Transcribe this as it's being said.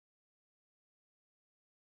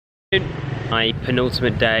My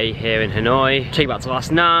penultimate day here in Hanoi. Take you back to last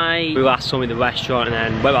night. We last saw me at the restaurant and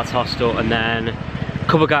then went back to hostel, and then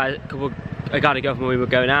a guy to go from when we were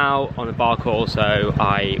going out on the bar call, so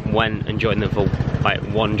I went and joined them for like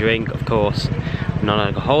one drink, of course,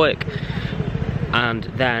 non-alcoholic. And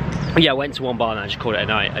then, yeah, I went to one bar and I just called it a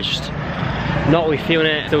night. I just not really feeling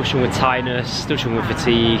it, still struggling with tiredness, still struggling with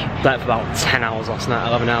fatigue. Slept for about 10 hours last night,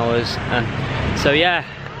 11 hours. And so yeah,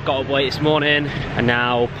 got up late this morning, and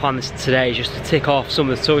now plans today is just to tick off some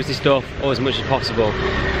of the touristy stuff or as much as possible.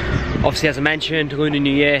 Obviously, as I mentioned, Lunar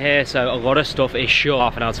New Year here, so a lot of stuff is short.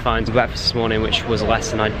 Half an hour to find breakfast this morning, which was less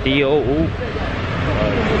than ideal. Ooh.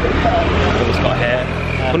 Almost got here.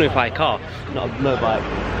 I'm gonna buy a car, not a motorbike.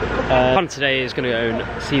 Plan today is gonna go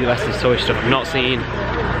and see the rest of the tourist stuff I've not seen,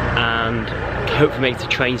 and hopefully make it to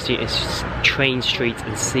train street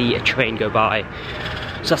and see a train go by.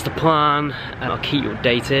 So that's the plan, and I'll keep you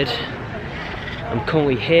updated. I'm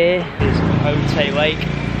currently here. There's Hote Lake,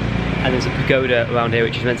 and there's a pagoda around here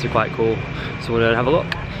which is meant to be quite cool. So we're gonna have a look.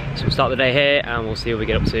 So we'll start the day here and we'll see what we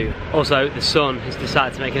get up to. Also, the sun has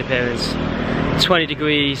decided to make an appearance. 20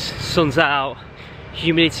 degrees, sun's out,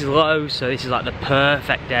 humidity's low, so this is like the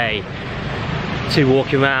perfect day to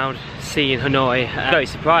walk around, seeing Hanoi. I'm very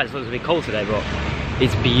surprised, it looks a bit cold today, but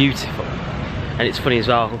it's beautiful. And it's funny as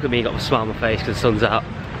well, look at me, got a smile on my face because the sun's out.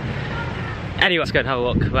 Anyway, let's go and have a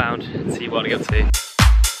look around and see what I get up to.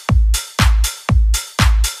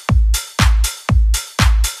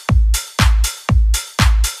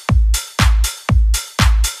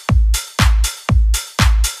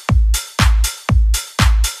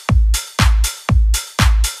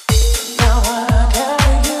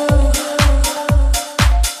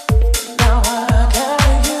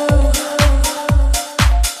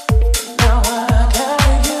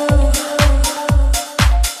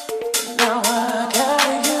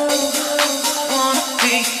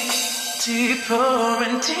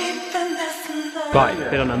 Right,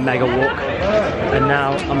 been on a mega walk, and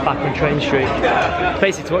now I'm back on Train Street,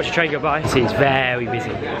 basically to watch the train go by. See, it's very busy,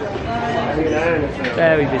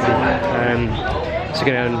 very busy. So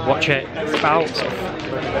gonna go and watch it. It's about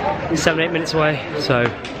 7-8 minutes away, so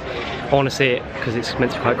I want to see it because it's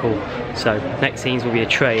meant to be quite cool. So next scenes will be a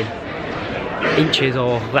train, inches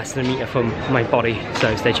or less than a metre from my body,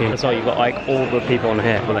 so stay tuned. So you've got like all the people on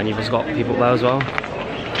here, but then you've just got people there as well.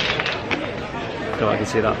 I can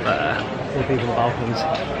see that there. All people on the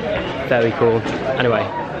balcons. Very cool. Anyway,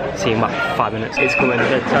 see you in about 5 minutes. It's coming.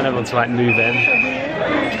 They're telling everyone to like move in.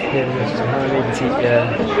 Here we go. You can see,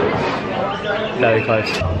 yeah. Very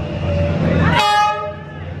close.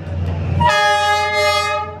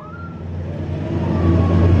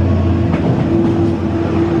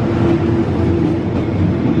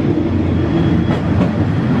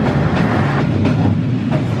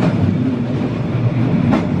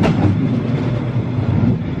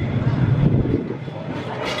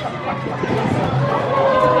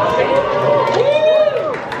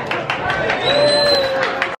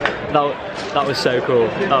 That was so cool.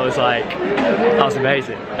 That was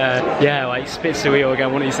amazing. Yeah, like spit surreal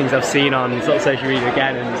again. One of these things I've seen on sort of social media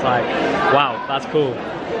again, and it's like, wow, that's cool.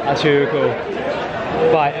 That's really cool.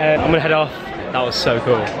 Right, I'm gonna head off. That was so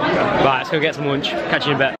cool. Right, let's go get some lunch. Catch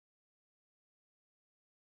you in a bit.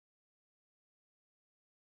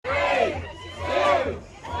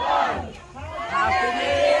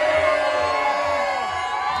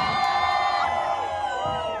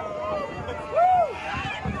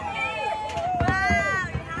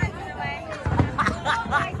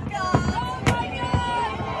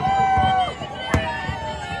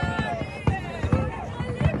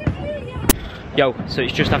 Yo, so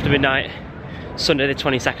it's just after midnight, Sunday the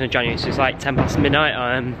 22nd of January, so it's like 10 past midnight.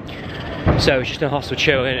 So I was just in a hostel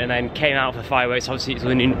chilling, and then came out for the fireworks. Obviously it's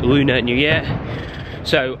Lunar New Year,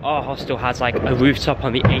 so our hostel has like a rooftop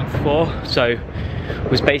on the 8th floor, so I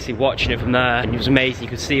was basically watching it from there, and it was amazing. You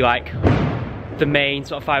could see like the main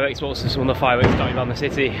sort of fireworks, but also some of the fireworks dotted around the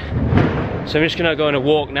city. So I'm just gonna go on a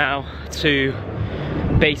walk now to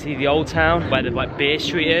basically the old town where the like Beer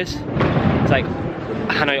Street is. It's like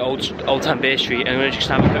Hanoi Old Town Beer Street, and I'm gonna just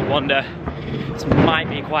have a quick wander. This might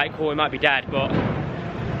be quite cool, it might be dead, but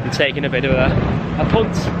I'm taking a bit of a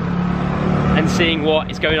punt and seeing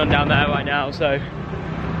what is going on down there right now. So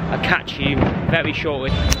I'll catch you very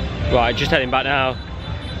shortly. Right, just heading back now.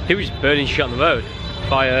 He was just burning shit on the road.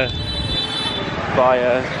 Fire.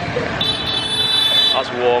 That's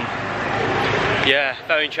warm. Yeah,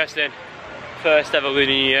 very interesting. First ever Lunar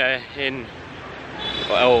New Year in,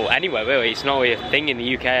 well, anywhere really. It's not really a thing in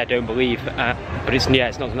the UK, I don't believe, but it's, yeah,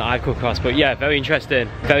 it's not something that I've come across. But yeah, very interesting.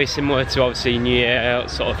 Very similar to obviously New Year,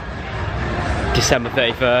 sort of December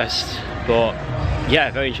 31st, but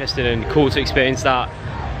yeah, very interesting and cool to experience that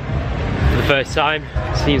for the first time.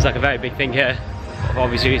 Seems like a very big thing here, for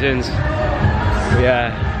obvious reasons.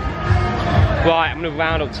 Yeah. Right, I'm gonna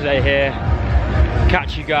round up today here.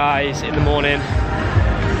 Catch you guys in the morning.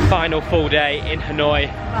 Final full day in Hanoi.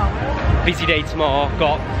 Busy day tomorrow.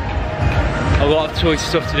 Got a lot of touristy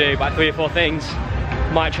stuff to do, about 3 or 4 things.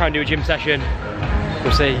 Might try and do a gym session.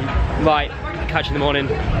 We'll see. Right, catch you in the morning.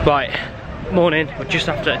 Right, morning. We're just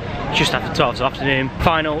after 12, so afternoon.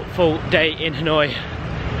 Final full day in Hanoi.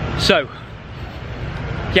 So,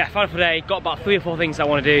 yeah, final full day. Got about 3 or 4 things I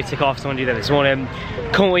want to do, tick off, so I want to do that this morning.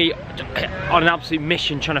 Currently on an absolute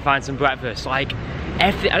mission trying to find some breakfast. Like,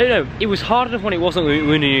 everything, I don't know, it was hard enough when it wasn't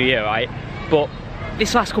Lunar New Year, right? But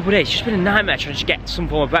this last couple of days, it's just been a nightmare trying to get some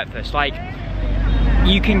form of breakfast. Like,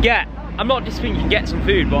 you can get, I'm not disputing you can get some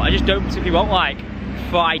food, but I just don't particularly want like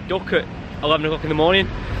fried duck at 11 o'clock in the morning,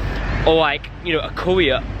 or like, you know, a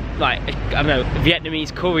curry at, like, I don't know,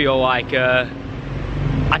 Vietnamese curry, or like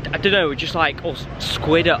I don't know, just like, or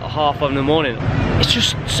squid at 11:30 in the morning. It's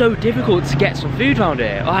just so difficult to get some food around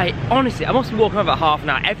here. Like, honestly, I must be walking around for half an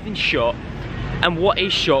hour, everything's shut, and what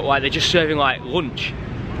is shut, like, they're just serving like lunch,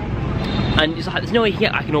 and it's like there's no way you can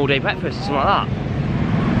get like an all-day breakfast or something like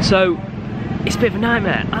that. So it's a bit of a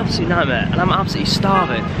nightmare, absolute nightmare, and I'm absolutely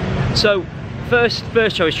starving. So first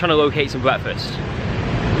job is trying to locate some breakfast.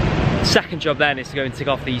 Second job then is to go and tick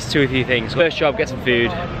off these 2 or 3 things. First job, get some food,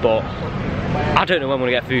 but I don't know where I'm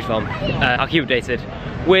gonna get food from. I'll keep updated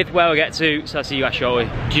with where we'll get to, so I'll see you guys shortly.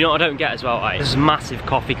 Do you know what I don't get as well? Like, there's a massive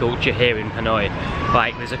coffee culture here in Hanoi.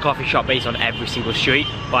 Like, there's a coffee shop based on every single street.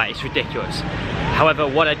 Like, it's ridiculous. However,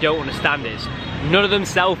 what I don't understand is none of them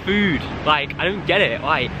sell food. Like, I don't get it.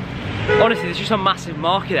 Like, honestly, there's just a massive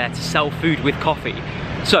market there to sell food with coffee.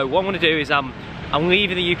 So what I'm gonna do is I'm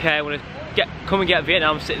leaving the UK. I want to come and get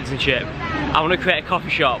Vietnam citizenship. I want to create a coffee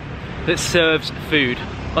shop that serves food.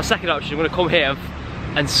 My second option, I'm going to come here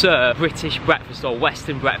and serve British breakfast or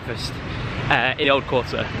Western breakfast in the Old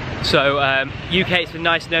Quarter. So UK, it's been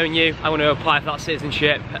nice knowing you. I want to apply for that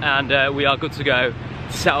citizenship, and we are good to go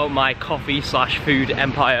to set up my coffee/food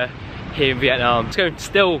empire here in Vietnam.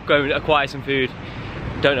 Still going to acquire some food.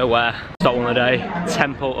 Don't know where. Stop one of the day.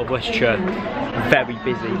 Temple of Literature. Very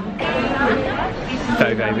busy.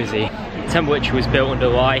 Very, very busy. Temple of Literature was built under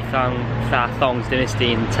Lai Thong's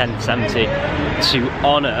dynasty in 1070 to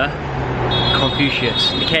honour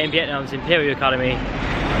Confucius. It became Vietnam's Imperial Academy,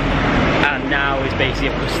 and now is basically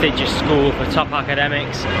a prestigious school for top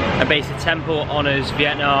academics. And basically, the temple honours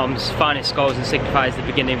Vietnam's finest scholars and signifies the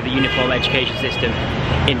beginning of the uniform education system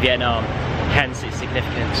in Vietnam. Hence its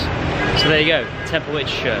significance. So there you go, Temple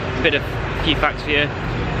Literature. A few facts for you.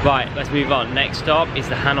 Right, let's move on. Next stop is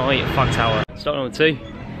the Hanoi Flag Tower. Stop number 2,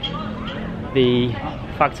 the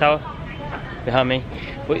Flag Tower behind me.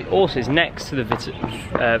 But it also is next to the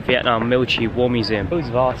Vietnam Military War Museum. Loads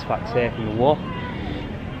of artifacts here from the war.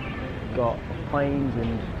 Got planes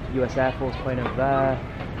and US Air Force plane over there.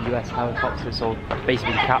 US helicopters all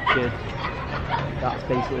basically captured. That's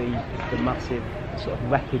basically the massive sort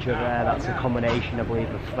of wreckage over there. That's a combination, I believe,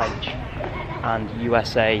 of French and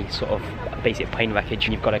USA sort of basic plane wreckage.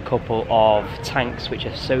 And you've got a couple of tanks, which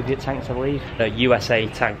are Soviet tanks, I believe, USA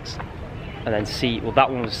tanks. And then well, that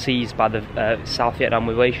one was seized by the South Vietnam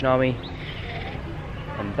Liberation Army,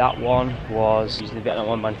 and that one was using the Vietnam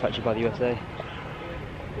one manufactured by the USA.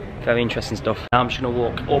 Very interesting stuff. Now I'm just gonna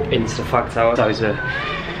walk up into the Flag Tower. So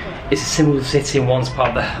it's a symbol of the city and once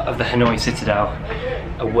part of the Hanoi Citadel,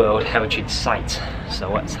 a World Heritage Site.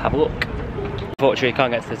 So let's have a look. Unfortunately, you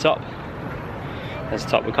can't get to the top. There's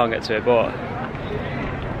the top, we can't get to it, but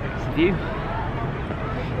it's the view. You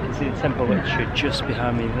can see the Temple of Literature just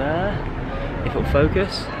behind me there, if it'll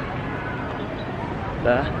focus.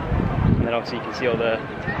 There. And then obviously you can see all the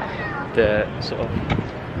sort of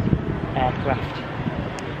aircraft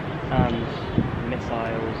and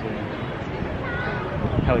missiles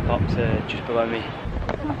and helicopter just below me.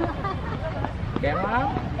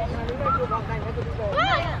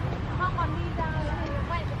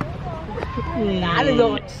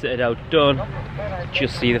 Citadel done.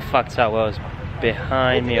 Just see the Flag Towers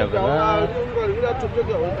behind me over there.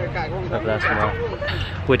 Over there somewhere.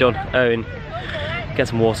 We're done. And get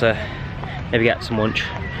some water, maybe get some lunch,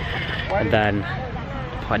 and then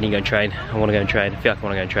I need to go and train. I want to go and train. I feel like I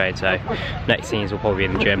want to go and train, so next scenes will probably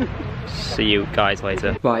be in the gym. See you guys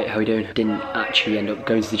later. Right, how are we doing? Didn't actually end up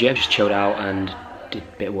going to the gym, just chilled out and did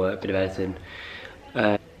a bit of work, bit of editing.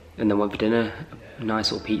 And then went for dinner, a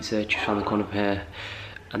nice little pizza just around the corner from here.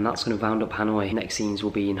 And that's going to round up Hanoi. Next scenes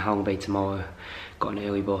will be in Halong Bay tomorrow. Got an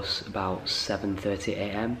early bus about 7:30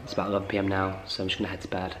 AM. It's about 11 PM now, so I'm just going to head to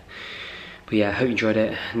bed. But yeah, hope you enjoyed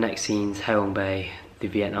it. Next scenes, Halong Bay, the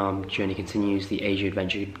Vietnam journey continues, the Asia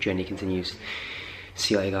adventure journey continues.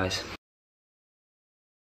 See you later, guys.